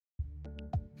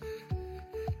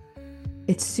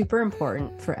It's super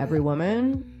important for every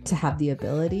woman to have the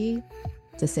ability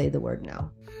to say the word no.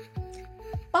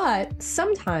 But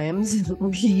sometimes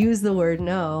we use the word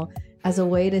no as a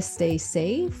way to stay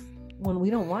safe when we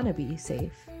don't want to be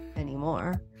safe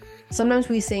anymore. Sometimes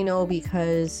we say no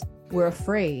because we're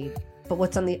afraid, but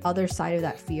what's on the other side of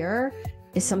that fear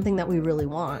is something that we really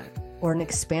want, or an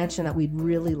expansion that we'd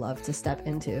really love to step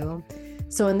into.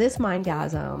 So in this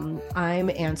Mindgasm, I'm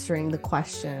answering the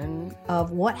question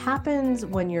of what happens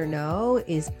when your no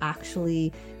is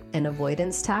actually an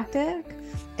avoidance tactic,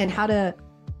 and how to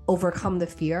overcome the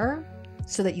fear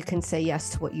so that you can say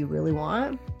yes to what you really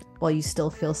want while you still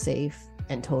feel safe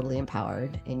and totally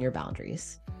empowered in your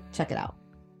boundaries. Check it out.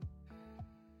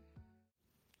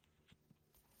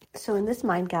 So in this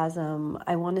Mindgasm,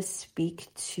 I want to speak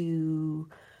to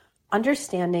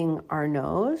understanding our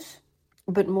no's,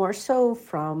 but more so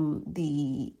from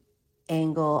the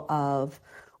angle of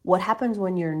what happens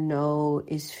when your no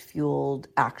is fueled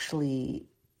actually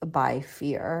by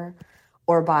fear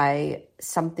or by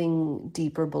something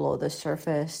deeper below the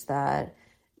surface that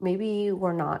maybe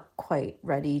we're not quite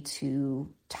ready to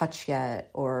touch yet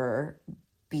or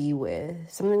be with,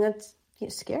 something that's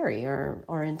scary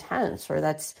or intense, or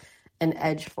that's an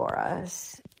edge for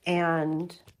us.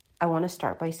 And I want to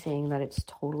start by saying that it's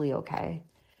totally okay.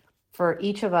 For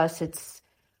each of us, it's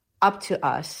up to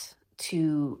us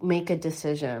to make a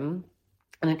decision,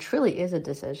 and it truly is a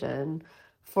decision,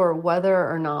 for whether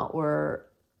or not we're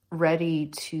ready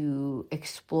to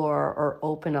explore or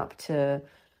open up to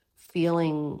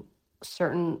feeling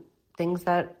certain things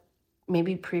that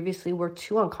maybe previously were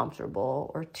too uncomfortable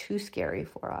or too scary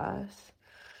for us.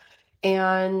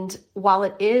 And while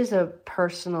it is a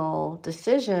personal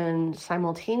decision,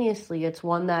 simultaneously, it's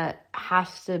one that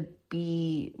has to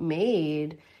be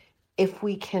made if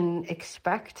we can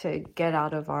expect to get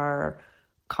out of our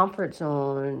comfort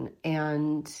zone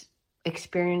and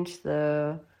experience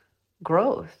the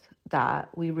growth that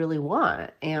we really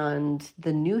want and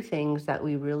the new things that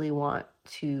we really want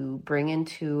to bring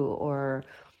into or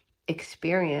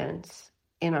experience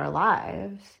in our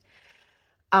lives.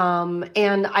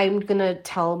 And I'm going to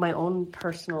tell my own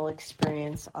personal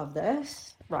experience of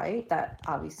this, right? That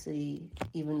obviously,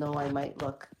 even though I might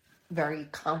look very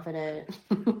confident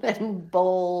and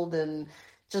bold and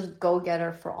just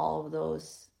go-getter for all of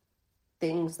those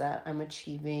things that I'm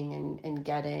achieving and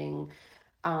getting,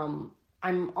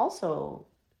 I'm also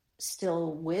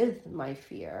still with my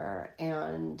fear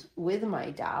and with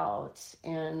my doubts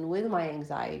and with my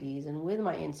anxieties and with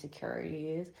my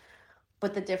insecurities.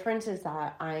 But the difference is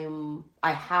that I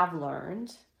have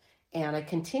learned, and I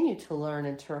continue to learn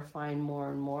and to refine more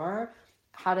and more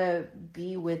how to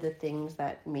be with the things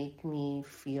that make me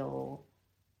feel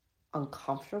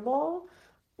uncomfortable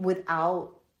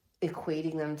without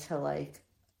equating them to like,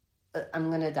 I'm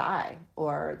going to die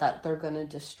or that they're going to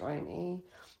destroy me.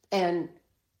 And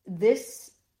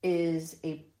this is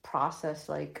a process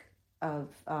like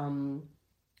of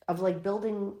like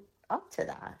building up to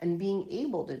that and being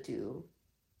able to do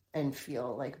and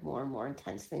feel like more and more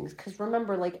intense things. Because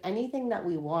remember, like anything that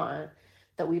we want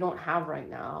that we don't have right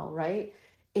now, right?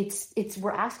 It's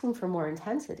we're asking for more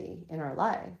intensity in our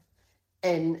life.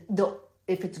 And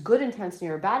if it's good intensity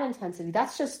or bad intensity,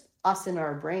 that's just us in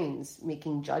our brains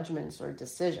making judgments or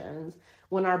decisions.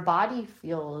 When our body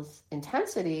feels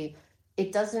intensity,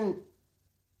 it doesn't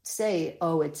say,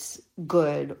 oh, it's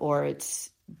good or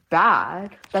it's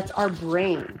bad. That's our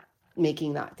brain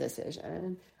making that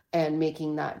decision and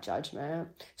making that judgment.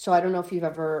 So I don't know if you've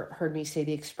ever heard me say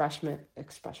the expression, the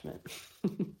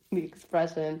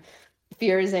expression,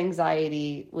 fear is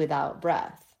anxiety without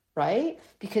breath, right?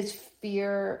 Because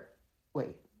fear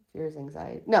is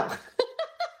anxiety. No.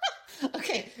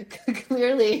 Okay,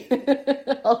 clearly,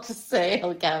 I'll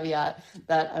caveat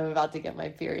that I'm about to get my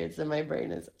periods and my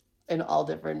brain is in all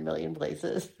different million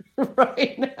places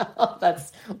right now.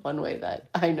 That's one way that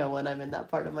I know when I'm in that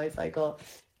part of my cycle.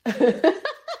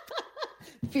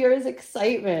 Fear is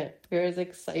excitement. Fear is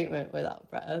excitement without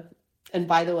breath. And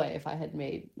by the way, if I had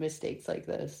made mistakes like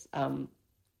this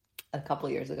a couple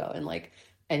years ago in like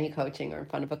any coaching or in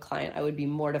front of a client, I would be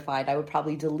mortified. I would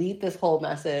probably delete this whole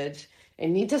message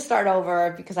and need to start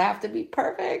over because I have to be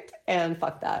perfect, and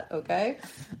fuck that, okay?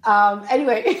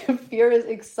 Anyway, fear is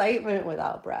excitement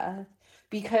without breath,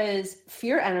 because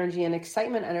fear energy and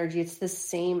excitement energy, it's the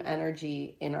same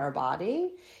energy in our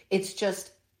body. It's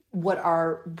just what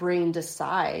our brain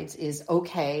decides is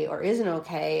okay or isn't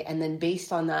okay, and then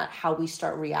based on that, how we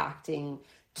start reacting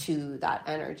to that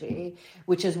energy,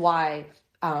 which is why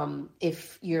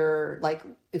if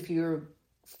you're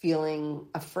feeling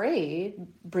afraid,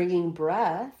 bringing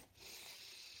breath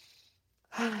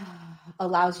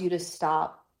allows you to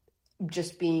stop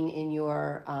just being in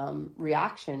your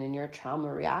reaction, in your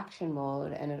trauma reaction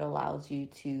mode, and it allows you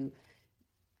to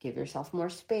give yourself more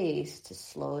space, to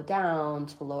slow down,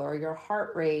 to lower your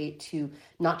heart rate, to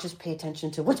not just pay attention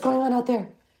to what's going on out there,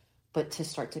 but to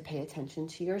start to pay attention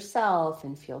to yourself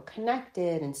and feel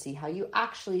connected and see how you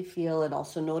actually feel, and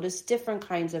also notice different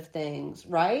kinds of things,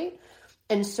 right?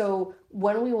 And so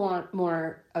when we want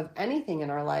more of anything in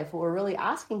our life, what we're really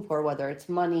asking for, whether it's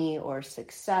money or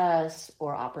success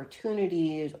or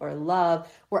opportunities or love,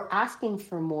 we're asking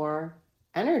for more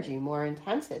energy, more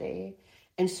intensity.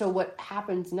 And so what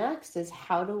happens next is,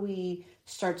 how do we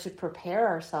start to prepare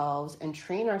ourselves and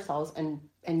train ourselves and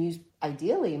use,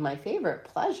 ideally, my favorite,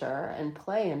 pleasure and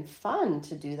play and fun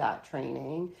to do that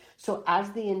training. So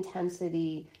as the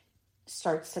intensity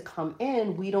starts to come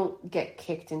in, we don't get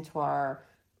kicked into our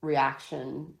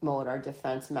reaction mode, our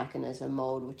defense mechanism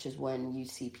mode, which is when you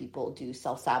see people do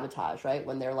self-sabotage, right?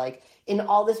 When they're like in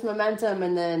all this momentum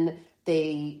and then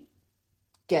they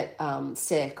get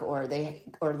sick, or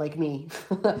like me,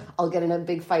 I'll get in a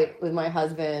big fight with my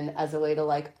husband as a way to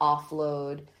like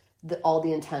offload all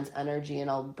the intense energy,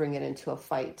 and I'll bring it into a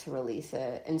fight to release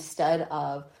it, instead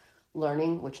of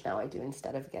learning, which now I do,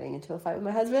 instead of getting into a fight with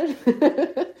my husband,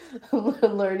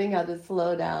 learning how to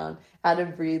slow down, how to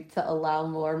breathe, to allow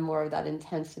more and more of that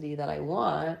intensity that I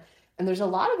want. And there's a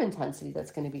lot of intensity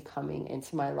that's going to be coming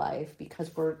into my life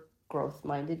because we're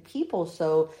growth-minded people.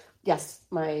 So yes,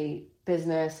 my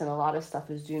business and a lot of stuff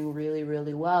is doing really,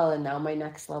 really well. And now my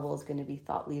next level is going to be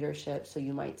thought leadership. So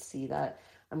you might see that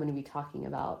I'm going to be talking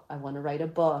about, I want to write a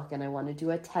book, and I want to do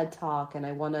a TED Talk, and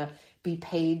I want to be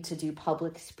paid to do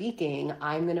public speaking.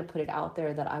 I'm going to put it out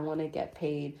there that I want to get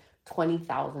paid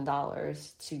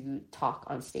 $20,000 to talk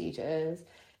on stages.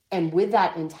 And with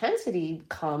that intensity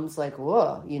comes like,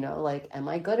 whoa, like, am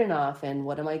I good enough? And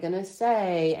what am I going to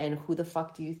say? And who the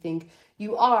fuck do you think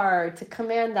you are to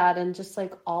command that? And just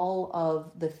like all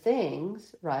of the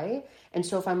things, right? And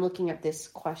so if I'm looking at this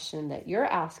question that you're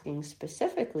asking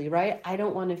specifically, right, I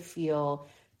don't want to feel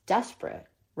desperate,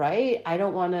 right? I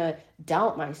don't want to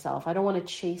doubt myself. I don't want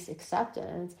to chase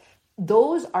acceptance.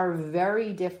 Those are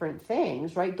very different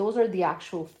things, right? Those are the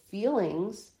actual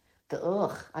feelings.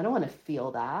 I don't want to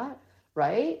feel that,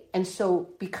 right? And so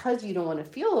because you don't want to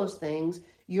feel those things,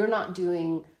 you're not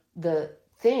doing the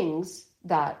things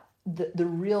that the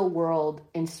real world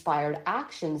inspired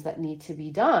actions that need to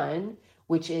be done,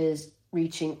 which is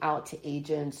reaching out to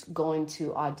agents, going to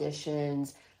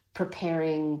auditions,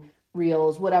 preparing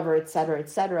reels, whatever, et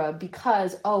cetera,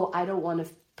 because, I don't want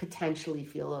to potentially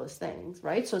feel those things,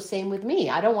 right? So same with me.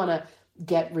 I don't want to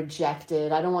get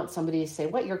rejected. I don't want somebody to say,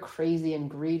 what, you're crazy and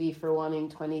greedy for wanting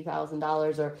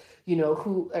 $20,000, or,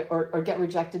 who, or get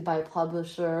rejected by a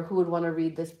publisher. Who would want to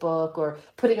read this book, or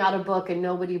putting out a book and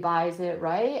nobody buys it,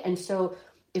 right? And so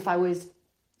if I was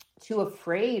too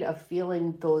afraid of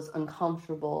feeling those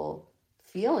uncomfortable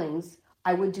feelings,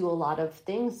 I would do a lot of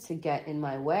things to get in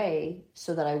my way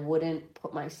so that I wouldn't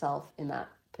put myself in that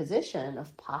position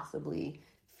of possibly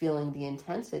feeling the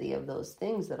intensity of those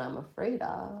things that I'm afraid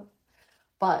of.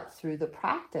 But through the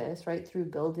practice, right, through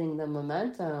building the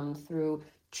momentum, through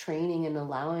training and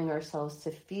allowing ourselves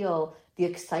to feel the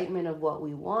excitement of what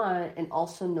we want, and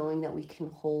also knowing that we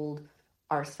can hold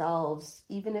ourselves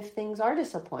even if things are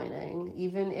disappointing,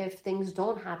 even if things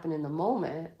don't happen in the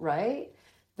moment, right?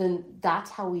 Then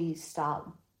that's how we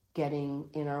stop getting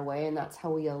in our way, and that's how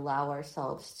we allow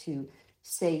ourselves to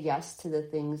say yes to the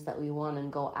things that we want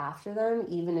and go after them,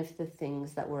 even if the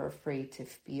things that we're afraid to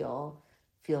feel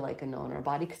like a no in our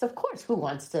body. Because of course, who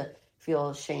wants to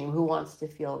feel shame? Who wants to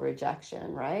feel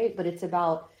rejection, right? But it's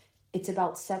about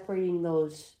separating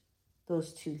those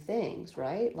two things,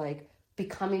 right? Like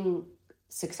becoming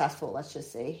successful, let's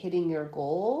just say, hitting your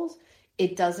goals,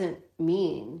 it doesn't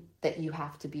mean that you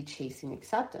have to be chasing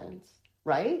acceptance,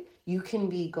 right? You can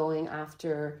be going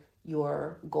after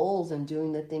your goals and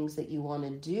doing the things that you want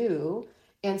to do,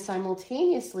 and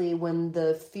simultaneously, when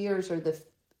the fears or the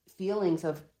feelings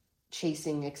of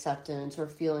chasing acceptance or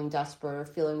feeling desperate or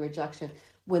feeling rejection,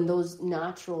 when those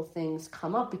natural things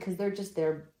come up, because they're just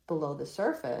there below the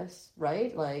surface,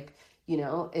 right? Like,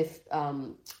 if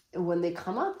when they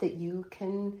come up, that you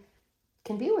can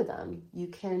be with them, you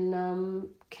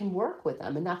can work with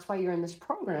them. And that's why you're in this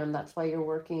program, that's why you're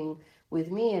working with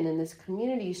me and in this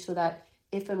community, so that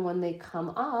if and when they come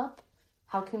up,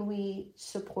 how can we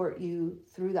support you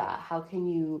through that? How can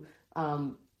you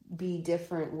be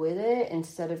different with it,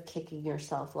 instead of kicking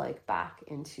yourself like back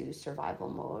into survival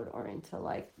mode, or into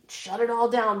like shut it all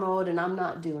down mode and I'm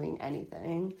not doing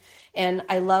anything. And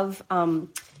I love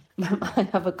I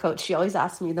have a coach. She always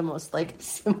asks me the most like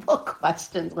simple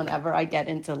questions whenever I get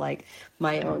into like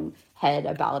my own head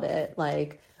about it.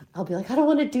 Like I'll be like, I don't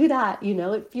want to do that. You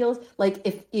know, it feels like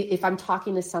if I'm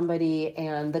talking to somebody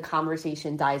and the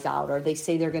conversation dies out, or they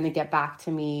say they're going to get back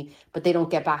to me, but they don't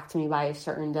get back to me by a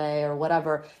certain day or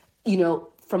whatever, you know,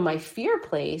 from my fear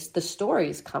place, the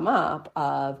stories come up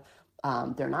of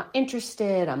they're not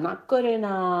interested, I'm not good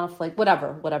enough, like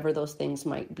whatever those things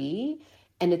might be.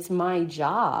 And it's my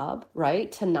job,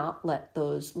 right, to not let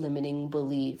those limiting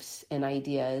beliefs and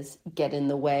ideas get in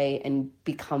the way and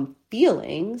become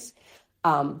feelings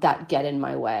that get in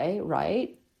my way,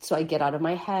 right? So I get out of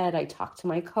my head, I talk to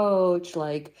my coach,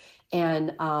 like,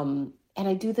 and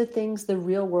I do the things, the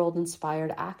real world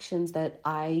inspired actions that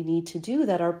I need to do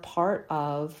that are part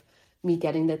of me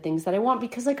getting the things that I want.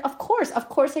 Because like, of course,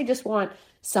 I just want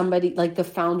somebody like the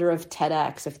founder of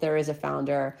TEDx, if there is a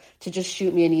founder, to just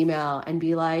shoot me an email and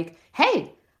be like,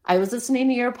 hey, I was listening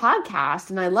to your podcast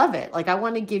and I love it. Like, I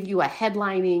want to give you a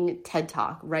headlining TED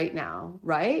Talk right now,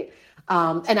 right?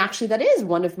 And actually, that is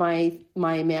one of my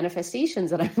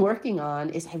manifestations that I'm working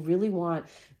on. Is I really want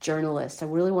journalists. I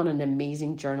really want an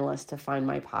amazing journalist to find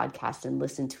my podcast and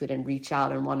listen to it and reach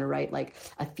out and want to write like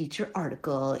a feature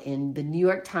article in the New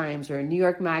York Times or a New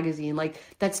York Magazine. Like,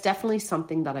 that's definitely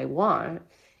something that I want.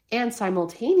 And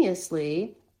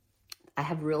simultaneously, I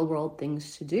have real world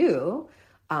things to do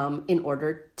in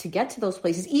order to get to those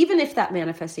places, even if that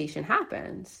manifestation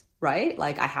happens, right?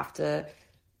 Like, I have to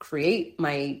create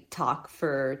my talk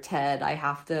for TED. I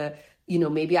have to, you know,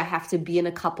 maybe I have to be in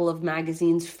a couple of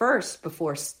magazines first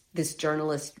before this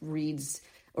journalist reads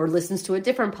or listens to a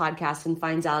different podcast and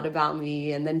finds out about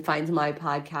me and then finds my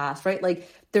podcast, right? Like,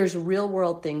 there's real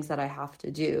world things that I have to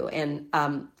do. And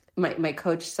my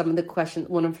coach, some of the questions,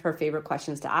 one of her favorite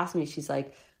questions to ask me, she's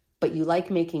like, but you like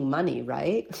making money,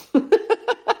 right?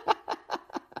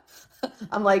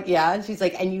 I'm like, yeah. She's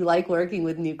like, and you like working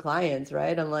with new clients,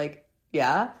 right? I'm like,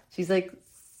 yeah. She's like,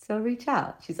 so reach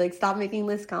out. She's like, stop making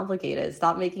this complicated.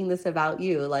 Stop making this about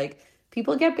you. Like,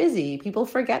 people get busy. People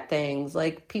forget things.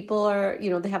 Like, people are, you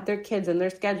know, they have their kids and their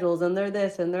schedules and they're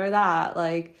this and they're that.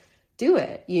 Like, do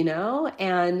it, you know?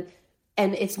 And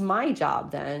it's my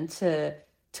job then to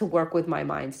work with my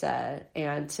mindset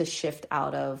and to shift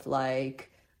out of like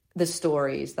the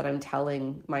stories that I'm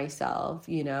telling myself,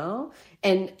 you know?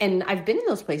 And I've been in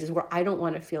those places where I don't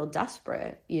want to feel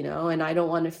desperate, you know, and I don't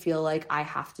want to feel like I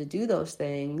have to do those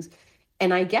things.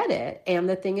 And I get it. And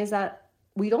the thing is that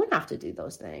we don't have to do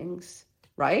those things,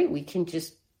 right? We can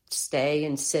just stay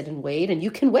and sit and wait, and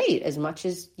you can wait as much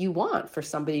as you want for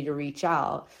somebody to reach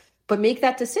out. But make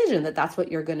that decision that that's what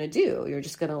you're going to do. You're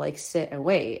just going to like sit and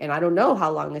wait. And I don't know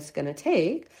how long it's going to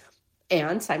take.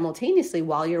 And simultaneously,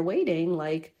 while you're waiting,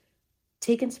 like,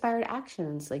 take inspired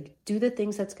actions, like do the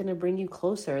things that's going to bring you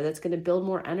closer, that's going to build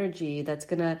more energy, that's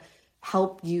going to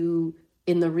help you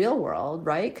in the real world,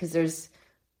 right? Because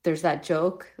there's that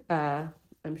joke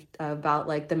about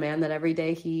like the man that every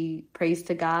day he prays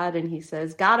to God and he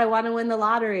says, God, I want to win the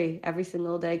lottery every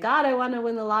single day. God, I want to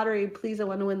win the lottery. Please, I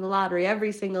want to win the lottery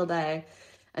every single day,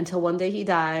 until one day he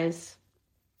dies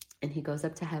and he goes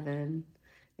up to heaven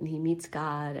and he meets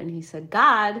God and he said,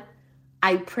 God,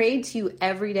 I prayed to you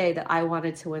every day that I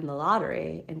wanted to win the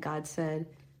lottery. And God said,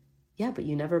 yeah, but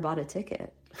you never bought a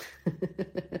ticket.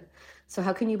 So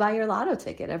how can you buy your lotto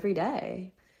ticket every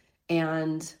day?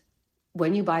 And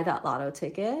when you buy that lotto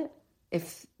ticket,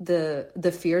 if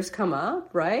the fears come up,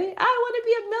 right? I want to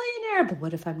be a millionaire, but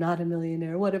what if I'm not a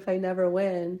millionaire? What if I never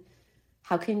win?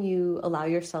 How can you allow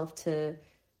yourself to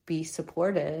be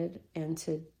supported and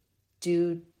to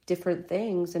do different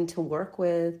things and to work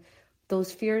with those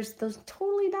fears, those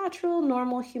totally natural,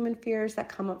 normal human fears that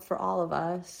come up for all of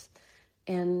us?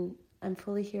 And I'm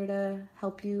fully here to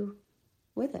help you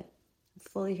with it. I'm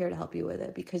fully here to help you with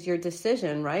it, because your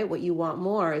decision, right? What you want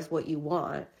more is what you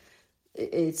want.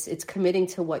 It's committing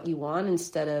to what you want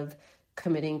instead of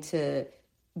committing to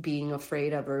being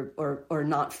afraid of or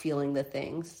not feeling the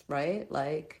things, right?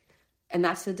 Like, and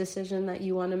that's the decision that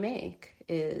you want to make,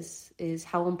 is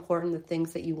how important the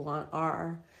things that you want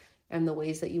are and the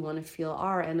ways that you want to feel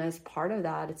are. And as part of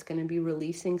that, it's going to be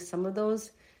releasing some of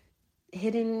those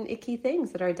hidden icky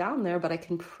things that are down there. But I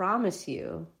can promise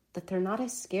you that they're not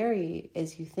as scary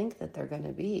as you think that they're going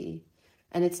to be.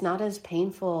 And it's not as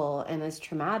painful and as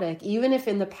traumatic, even if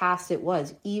in the past it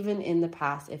was,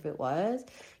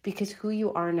 because who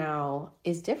you are now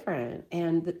is different.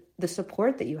 And the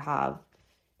support that you have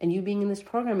and you being in this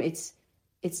program, it's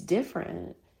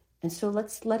different. And so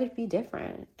let's let it be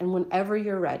different. And whenever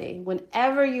you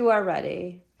are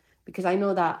ready, because I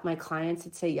know that my clients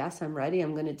would say, yes, I'm ready.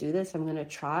 I'm going to do this. I'm going to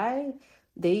try.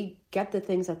 they get the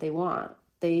things that they want.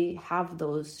 They have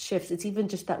those shifts. It's even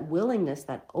just that willingness,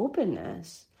 that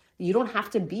openness. You don't have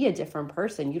to be a different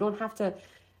person. You don't have to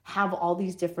have all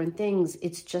these different things.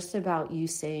 It's just about you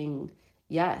saying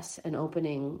yes and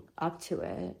opening up to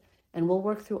it. And we'll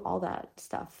work through all that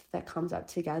stuff that comes up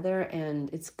together, and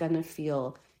it's going to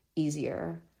feel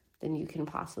easier than you can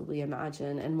possibly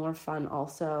imagine, and more fun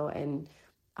also. And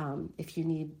if you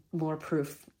need more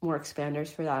proof, more expanders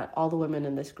for that, all the women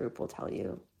in this group will tell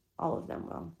you. All of them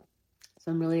will.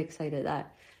 So I'm really excited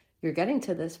that you're getting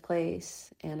to this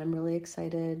place, and I'm really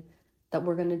excited that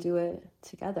we're going to do it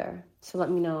together. So let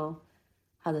me know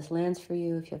how this lands for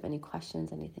you, if you have any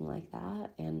questions, anything like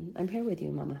that. And I'm here with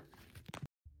you, Mama.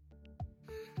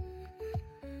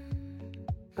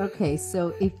 Okay,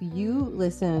 so if you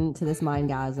listen to this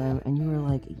Mindgasm and you were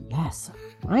like, yes,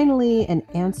 finally an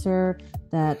answer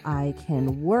that I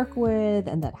can work with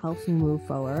and that helps me move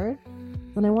forward,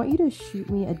 then I want you to shoot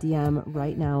me a DM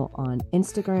right now on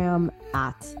Instagram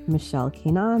at Michelle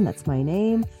Kanan. That's my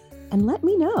name. And let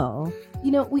me know.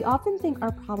 You know, we often think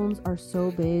our problems are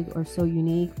so big or so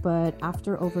unique, but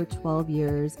after over 12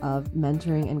 years of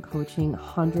mentoring and coaching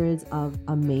hundreds of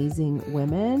amazing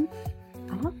women,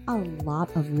 I have a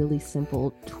lot of really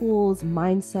simple tools,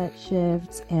 mindset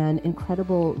shifts, and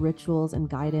incredible rituals and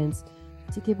guidance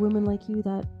to give women like you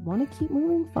that want to keep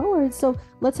moving forward. So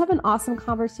let's have an awesome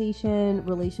conversation.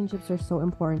 Relationships are so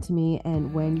important to me.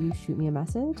 And when you shoot me a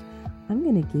message, I'm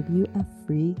going to give you a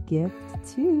free gift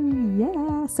too.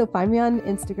 Yeah. So find me on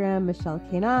Instagram, Michelle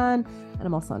Kanan. And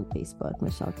I'm also on Facebook,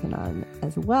 Michelle Kanan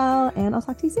as well. And I'll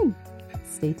talk to you soon.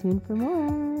 Stay tuned for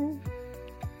more.